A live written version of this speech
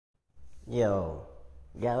Yo,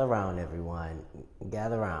 gather round, everyone.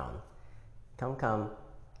 Gather round. Come.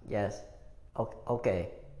 Yes. Okay.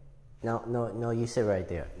 No. You sit right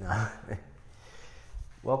there. No.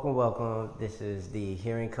 welcome. This is the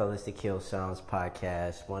Hearing Colors to Kill Sounds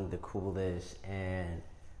podcast, one of the coolest and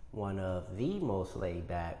one of the most laid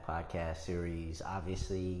back podcast series.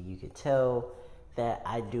 Obviously, you can tell that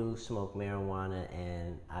I do smoke marijuana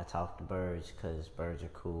and I talk to birds because birds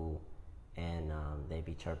are cool and they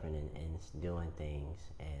be chirping and doing things.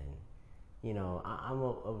 And, I'm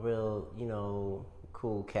a real,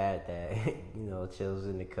 cool cat that, chills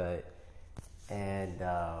in the cut and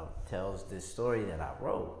tells this story that I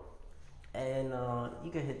wrote. And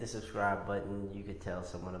you can hit the subscribe button. You could tell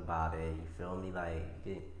someone about it. You feel me? Like,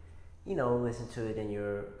 you could, listen to it in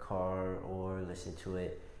your car or listen to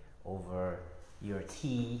it over your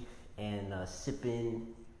tea and sipping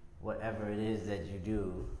whatever it is that you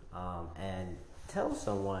do. And tell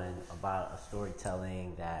someone about a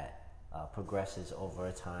storytelling that progresses over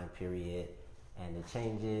a time period and it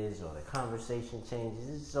changes or the conversation changes.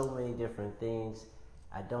 There's so many different things.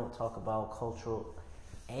 I don't talk about cultural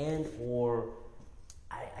and or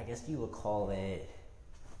I guess you would call it,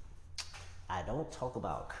 I don't talk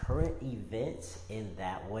about current events in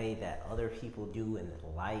that way that other people do in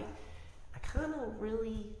light. I kind of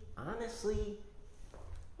really, honestly,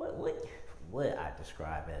 what I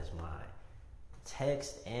describe as my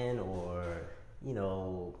text and or,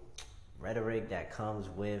 rhetoric that comes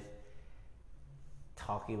with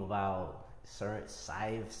talking about certain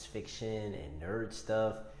science fiction and nerd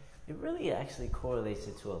stuff. It really actually correlates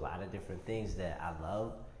into a lot of different things that I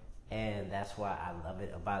love, and that's why I love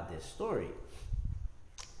it about this story.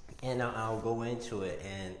 And I'll go into it,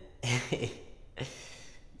 and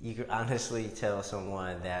you can honestly tell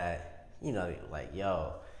someone that, like,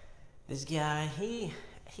 yo, this guy, he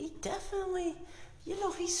definitely,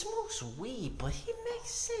 he smokes weed, but he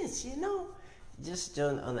makes sense, just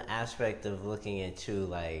on the aspect of looking into,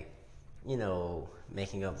 like,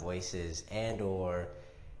 making up voices and or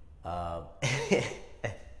uh,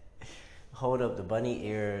 hold up the bunny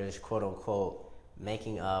ears, quote unquote,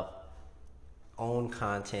 making up own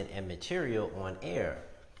content and material on air.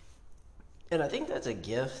 And I think that's a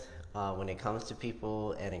gift when it comes to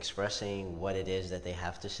people and expressing what it is that they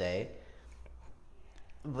have to say.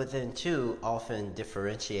 But then, too, often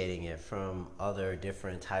differentiating it from other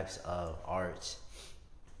different types of arts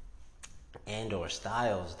and or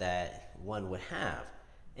styles that one would have.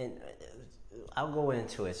 And I'll go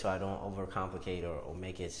into it so I don't overcomplicate or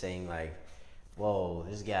make it seem like, whoa,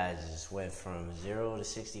 this guy just went from 0 to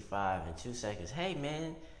 65 in 2 seconds. Hey,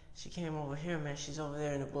 man, she came over here, man. She's over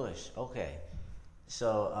there in the bush. Okay.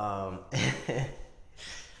 So,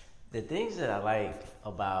 the things that I like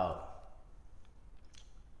about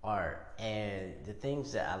art and the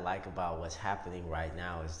things that I like about what's happening right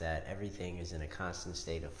now is that everything is in a constant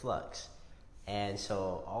state of flux. And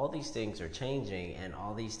so all these things are changing and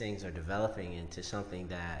all these things are developing into something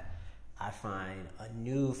that I find a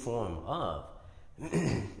new form of.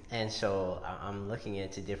 And so I'm looking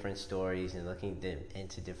into different stories and looking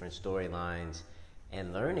into different storylines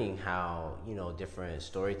and learning how, different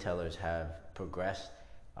storytellers have progressed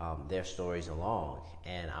their stories along.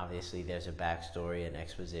 And obviously there's a backstory and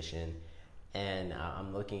exposition. And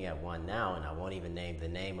I'm looking at one now, and I won't even name the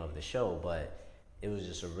name of the show, but it was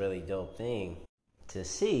just a really dope thing to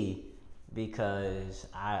see because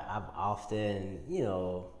I've often,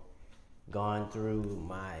 gone through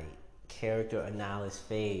my character analysis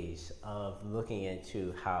phase of looking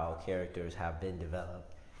into how characters have been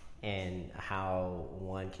developed and how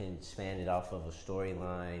one can span it off of a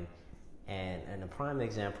storyline. And a prime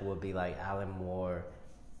example would be like Alan Moore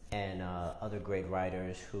and other great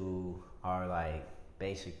writers who are like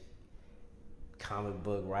basic comic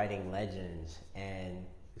book writing legends and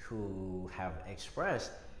who have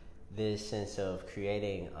expressed this sense of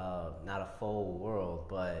creating not a full world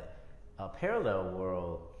but a parallel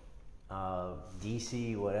world of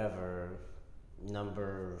DC whatever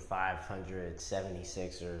number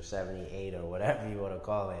 576 or 78 or whatever you want to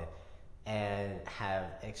call it, and have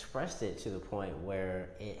expressed it to the point where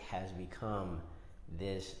it has become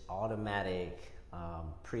this automatic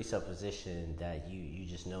presupposition that you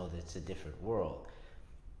just know that it's a different world.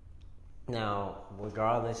 Now,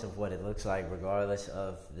 regardless of what it looks like, regardless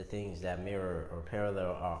of the things that mirror or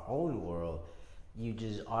parallel our own world, you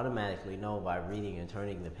just automatically know by reading and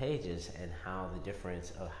turning the pages and how the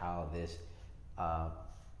difference of how this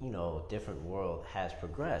different world has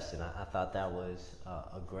progressed. And I thought that was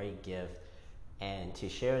a great gift, and to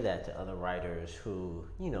share that to other writers who,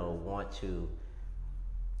 want to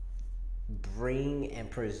bring and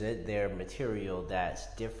present their material that's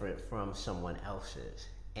different from someone else's.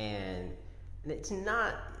 And it's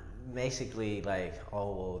not basically like,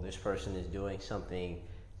 oh, well, this person is doing something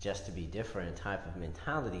just to be different type of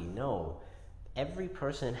mentality. No, every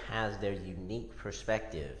person has their unique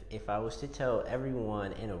perspective. If I was to tell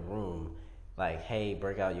everyone in a room, like, hey,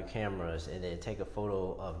 break out your cameras and then take a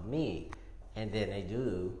photo of me, and then they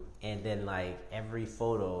do, and then like every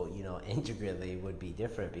photo, integrally would be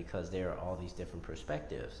different because there are all these different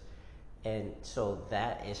perspectives. And so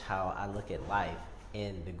that is how I look at life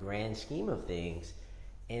in the grand scheme of things,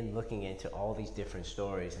 in looking into all these different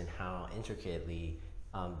stories and how intricately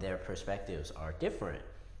their perspectives are different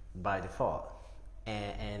by default.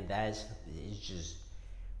 And that's is just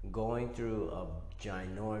going through a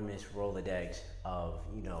ginormous Rolodex of,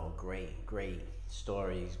 great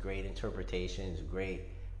stories, great interpretations, great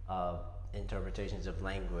interpretations of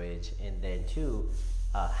language, and then two,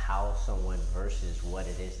 how someone versus what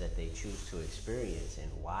it is that they choose to experience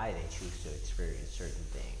and why they choose to experience certain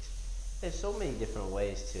things. There's so many different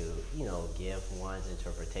ways to, give one's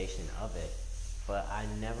interpretation of it, but I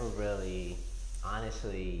never really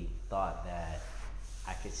honestly thought that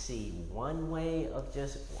I could see one way of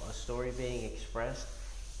just a story being expressed,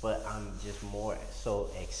 but I'm just more so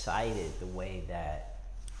excited the way that,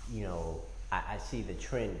 I see the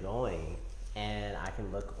trend going, and I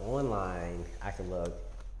can look online, I can look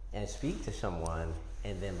and speak to someone,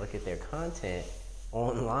 and then look at their content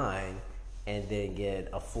online, and then get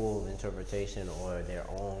a full interpretation or their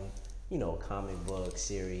own, comic book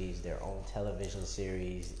series, their own television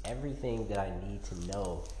series, everything that I need to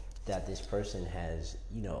know that this person has,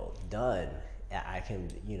 done, I can,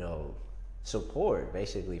 support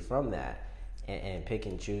basically from that, and pick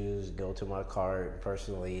and choose, go to my cart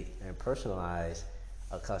personally and personalize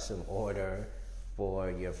a custom order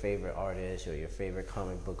for your favorite artist or your favorite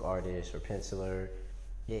comic book artist or penciler.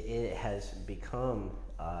 It has become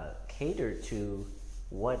catered to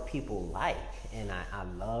what people like, and I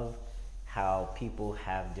love how people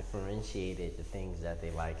have differentiated the things that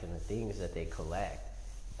they like and the things that they collect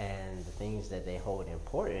and the things that they hold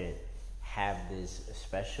important have this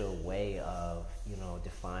special way of,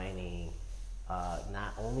 defining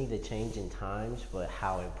not only the change in times, but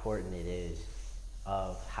how important it is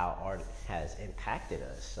of how art has impacted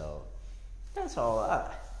us. So that's all.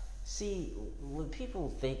 See, when people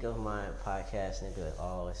think of my podcast and they be like,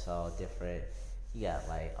 oh, it's all different. You got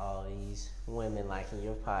like all these women liking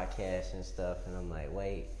your podcast and stuff. And I'm like,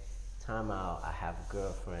 wait, time out. I have a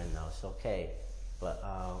girlfriend. No, it's okay. But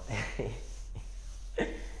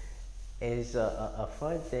it's a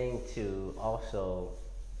fun thing to also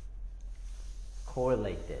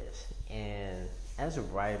correlate this. And as a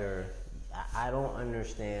writer, I don't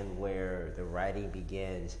understand where the writing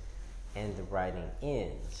begins and the writing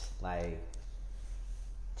ends. Like,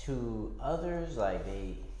 to others, like,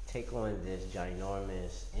 they take on this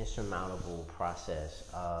ginormous, insurmountable process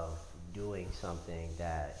of doing something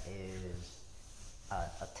that is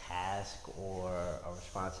a task or a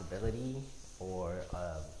responsibility or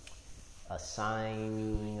a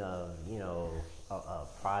signing of, a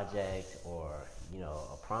project or,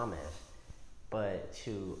 a promise. But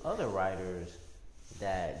to other writers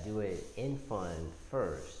that do it in fun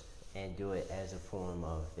first and do it as a form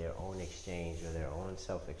of their own exchange or their own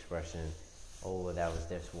self-expression. Oh, that was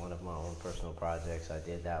just one of my own personal projects. I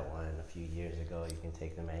did that one a few years ago. You can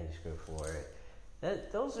take the manuscript for it.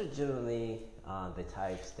 Those are generally the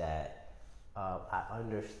types that I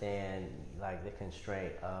understand, like the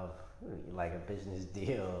constraint of like a business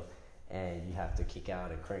deal, and you have to kick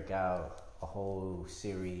out and crank out a whole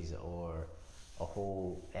series or a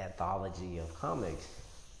whole anthology of comics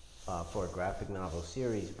for a graphic novel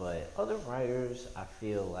series. But other writers, I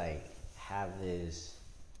feel like, have this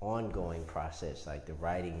ongoing process. Like, the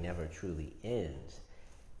writing never truly ends,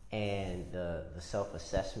 and the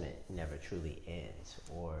self-assessment never truly ends,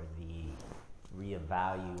 or the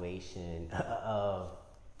reevaluation of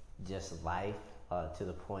just life to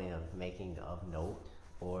the point of making of note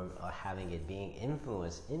or having it being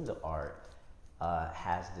influenced in the art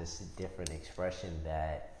has this different expression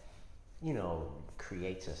that,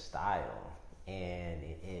 creates a style, and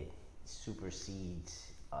it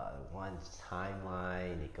supersedes one's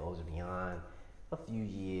timeline. It goes beyond a few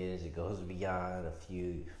years. It goes beyond a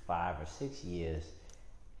few 5 or 6 years.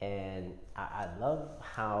 And I love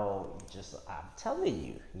how, just, I'm telling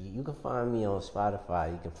you, you can find me on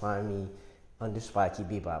Spotify. You can find me under Spiky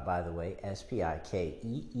Bebop, by the way,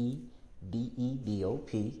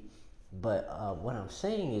 SPIKEEDEDOP. But what I'm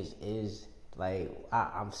saying is like,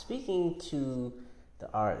 I'm speaking to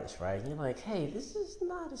the artist, right? You're like, hey, this is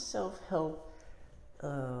not a self-help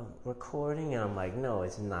recording, and I'm like, no,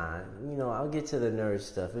 it's not. I'll get to the nerd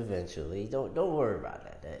stuff eventually. Don't worry about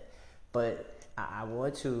that. But I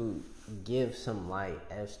want to give some light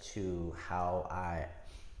as to how I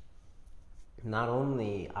not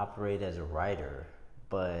only operate as a writer,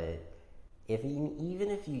 but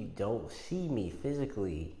even if you don't see me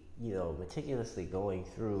physically, meticulously going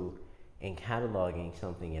through and cataloging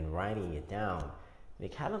something and writing it down, the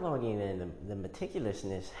cataloging and the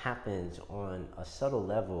meticulousness happens on a subtle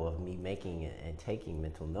level of me making it and taking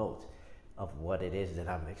mental notes of what it is that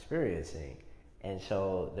I'm experiencing. And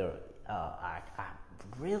so I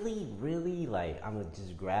really, really like, I'm gonna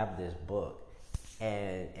just grab this book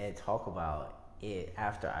and talk about it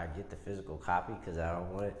after I get the physical copy, because I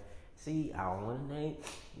don't want to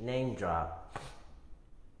name drop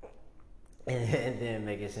and then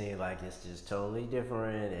make it seem like it's just totally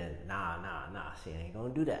different, and nah. See, I ain't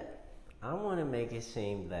gonna do that. I want to make it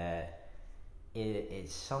seem that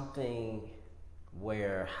it's something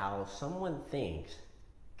where how someone thinks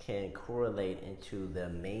can correlate into the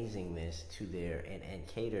amazingness to their and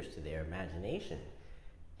caters to their imagination,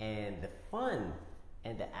 and the fun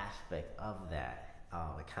and the aspect of that.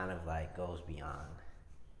 It kind of like goes beyond.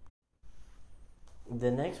 The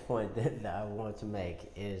next point that I want to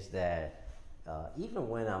make is that even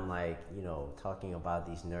when I'm like, talking about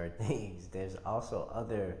these nerd things, there's also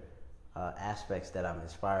other aspects that I'm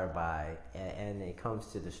inspired by, and it comes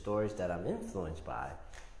to the stories that I'm influenced by.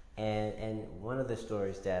 And one of the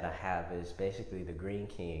stories that I have is basically the Green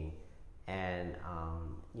King, and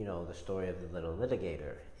the story of the little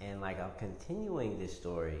litigator. And like, I'm continuing this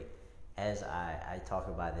story as I talk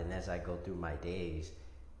about it and as I go through my days.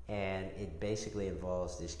 And it basically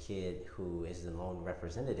involves this kid who is the lone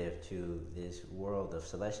representative to this world of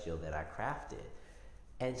celestial that I crafted.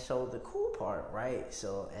 And so the cool part, right?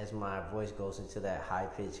 So as my voice goes into that high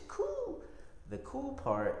pitched cool, the cool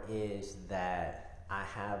part is that I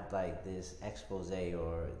have like this expose,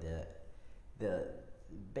 or the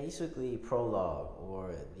basically prologue,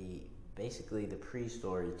 or the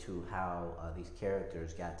pre-story to how these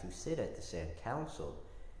characters got to sit at the Sand Council,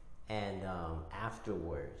 and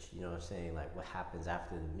afterwards, what I'm saying, like what happens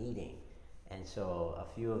after the meeting. And so a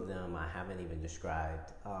few of them I haven't even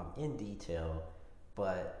described in detail,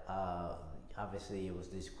 but obviously it was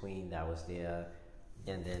this queen that was there,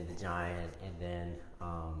 and then the giant, and then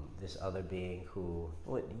this other being who,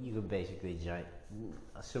 what you could basically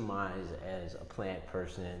surmise as a plant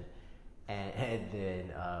person, and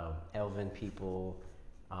then elven people,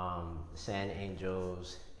 sand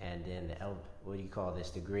angels, and then what do you call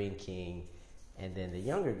this? The Green King, and then the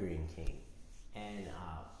younger Green King. And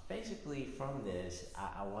basically, from this,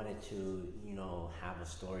 I wanted to, have a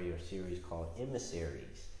story or series called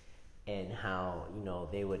Emissaries, and how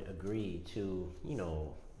they would agree to,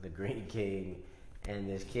 the Green King and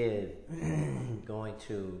this kid going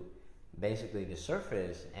to basically the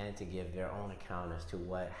surface and to give their own account as to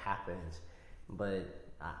what happens. But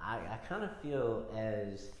I kind of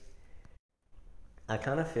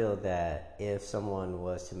feel that if someone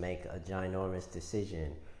was to make a ginormous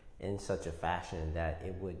decision in such a fashion, that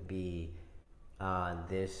it would be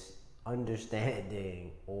this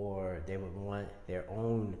understanding, or they would want their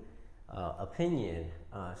own opinion,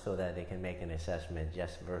 so that they can make an assessment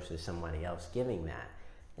just versus somebody else giving that.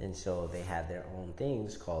 And so they had their own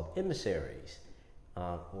things called emissaries,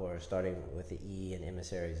 or starting with the E, and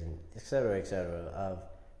emissaries, and et cetera, of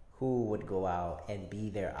who would go out and be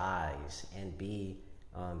their eyes and be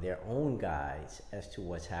their own guides as to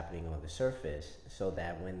what's happening on the surface, so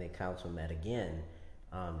that when the council met again,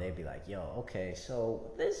 they'd be like, yo, okay,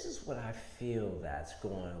 so this is what I feel that's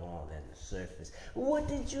going on in the surface. What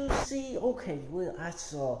did you see? Okay, well, I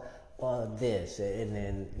saw this. And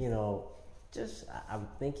then, I'm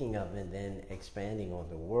thinking of and then expanding on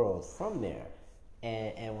the world from there.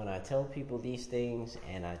 And when I tell people these things,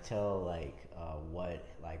 and I tell what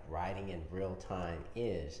like writing in real time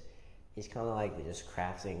is, it's kind of like just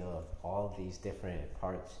crafting of all of these different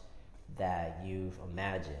parts that you've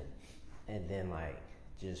imagined, and then like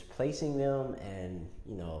just placing them, and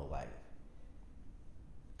like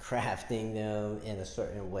crafting them in a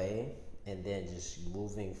certain way, and then just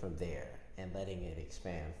moving from there and letting it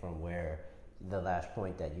expand from where the last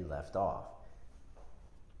point that you left off.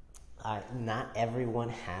 Not everyone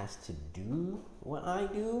has to do what I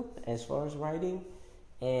do as far as writing,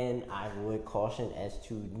 and I would caution as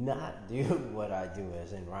to not do what I do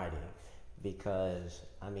as in writing, because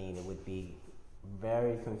it would be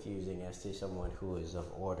very confusing as to someone who is of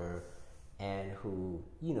order, and who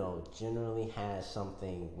generally has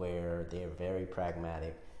something where they're very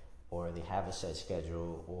pragmatic, or they have a set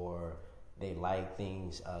schedule, or they like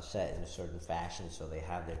things set in a certain fashion. So they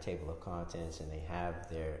have their table of contents, and they have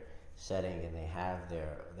their setting, and they have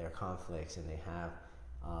their conflicts, and they have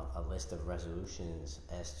a list of resolutions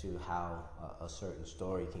as to how a certain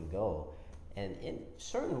story can go. And in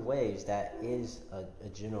certain ways, that is a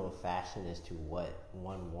general fashion as to what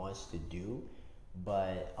one wants to do.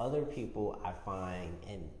 But other people, I find,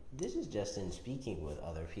 and this is just in speaking with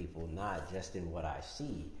other people, not just in what I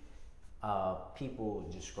see, people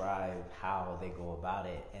describe how they go about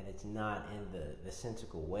it, and it's not in the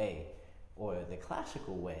sensical way or the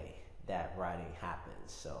classical way that writing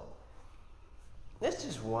happens. So that's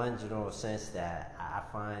just one general sense that I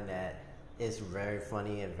find that it's very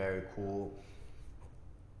funny and very cool.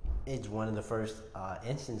 It's one of the first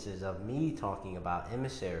instances of me talking about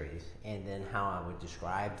emissaries and then how I would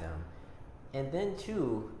describe them. And then,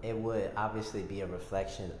 too, it would obviously be a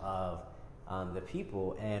reflection of the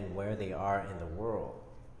people and where they are in the world.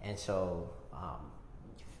 And so,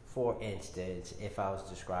 for instance, if I was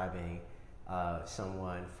describing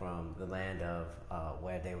someone from the land of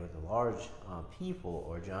where they were the large people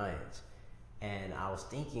or giants, and I was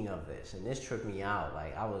thinking of this, and this tripped me out.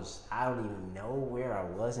 Like, I don't even know where I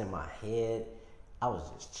was in my head. I was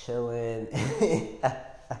just chilling.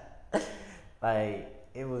 Like,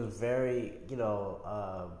 it was very,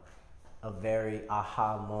 a very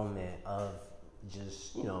aha moment of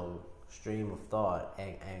just, stream of thought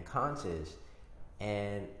and conscious.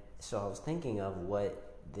 And so I was thinking of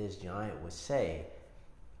what this giant would say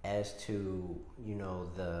as to,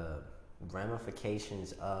 the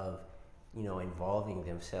ramifications of, involving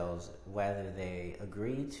themselves, whether they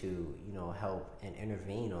agree to, help and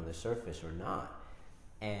intervene on the surface or not.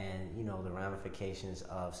 And, the ramifications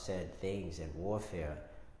of said things and warfare.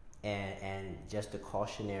 And just the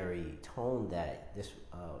cautionary tone that this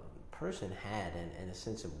person had, and a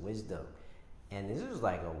sense of wisdom. And this was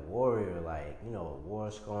like a warrior, like, war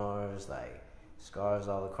scars, like scars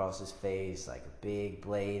all across his face, like a big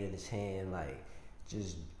blade in his hand, like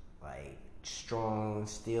just like strong,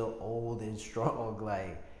 still old and strong,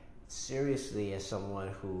 like seriously, as someone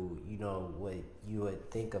who, you would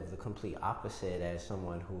think of the complete opposite as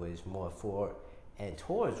someone who is more for and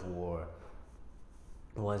towards war,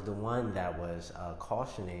 was the one that was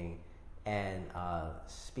cautioning and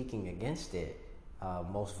speaking against it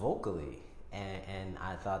most vocally. And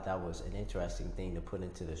I thought that was an interesting thing to put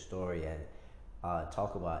into the story and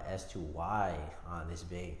talk about as to why this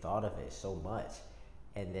being thought of it so much.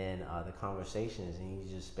 And then the conversations, and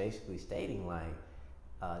he's just basically stating like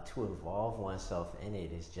to involve oneself in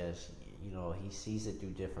it is just, he sees it through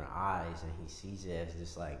different eyes, and he sees it as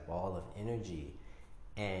this like ball of energy,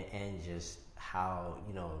 and just how,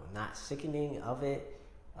 not sickening of it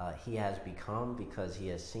he has become, because he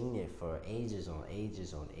has seen it for ages on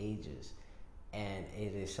ages on ages. And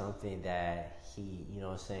it is something that he,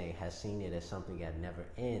 has seen it as something that never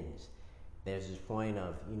ends. There's this point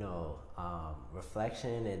of,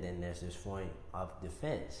 reflection, and then there's this point of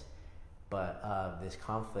defense. But this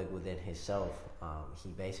conflict within himself, he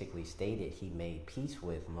basically stated he made peace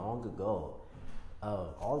with long ago,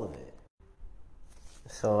 of all of it.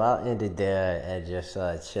 So I'll end it there and just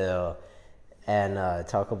chill and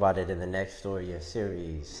talk about it in the next story or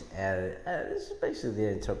series. And this is basically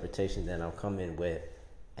the interpretation that I'm coming with.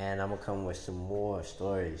 And I'm going to come with some more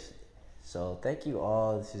stories. So thank you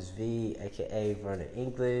all. This is V, a.k.a. Vernon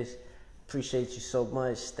English. Appreciate you so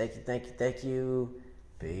much. Thank you.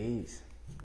 Peace.